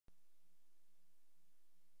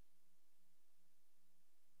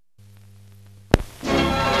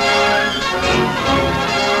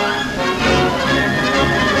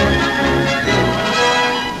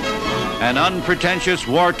An unpretentious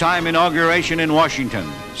wartime inauguration in Washington.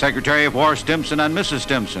 Secretary of War Stimson and Mrs.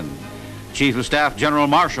 Stimson, Chief of Staff General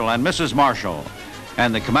Marshall and Mrs. Marshall,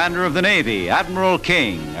 and the Commander of the Navy, Admiral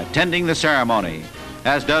King, attending the ceremony,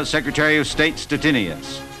 as does Secretary of State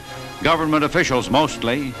Stettinius. Government officials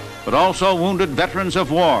mostly, but also wounded veterans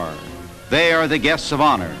of war. They are the guests of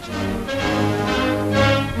honor.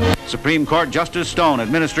 Supreme Court Justice Stone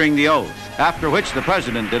administering the oath, after which the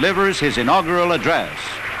President delivers his inaugural address.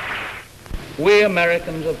 We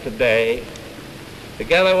Americans of today,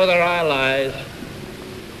 together with our allies,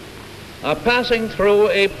 are passing through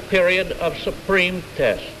a period of supreme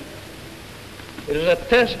test. It is a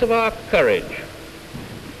test of our courage,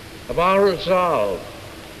 of our resolve,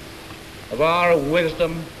 of our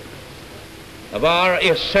wisdom, of our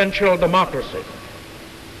essential democracy.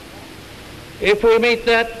 If we meet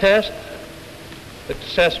that test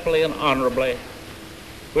successfully and honorably,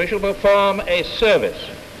 we shall perform a service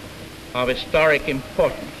of historic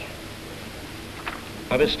importance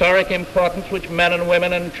which men and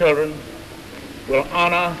women and children will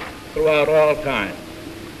honor throughout all time.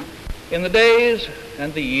 In the days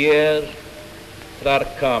and the years that are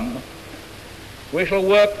to come, we shall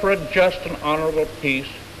work for a just and honorable peace,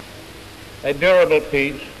 a durable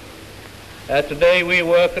peace, as today we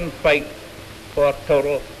work and fight for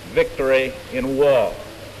total victory in war.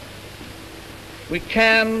 We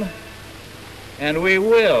can and we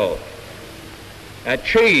will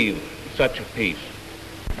achieve such a peace.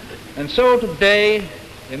 And so today,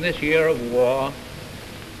 in this year of war,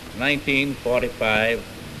 1945,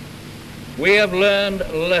 we have learned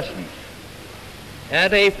lessons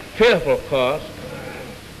at a fearful cost,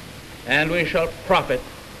 and we shall profit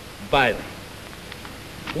by them.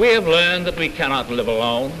 We have learned that we cannot live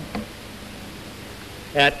alone,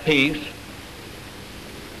 at peace,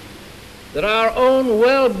 that our own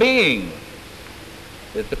well-being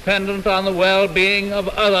is dependent on the well-being of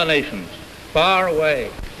other nations far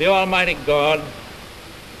away. The Almighty God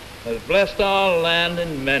has blessed our land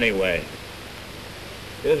in many ways.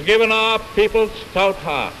 He has given our people stout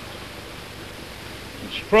hearts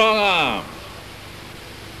and strong arms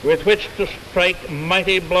with which to strike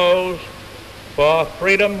mighty blows for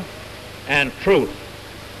freedom and truth.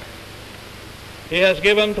 He has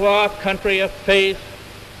given to our country a faith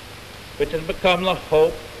which has become the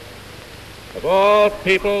hope of all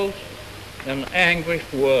peoples in an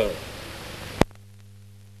anguished world.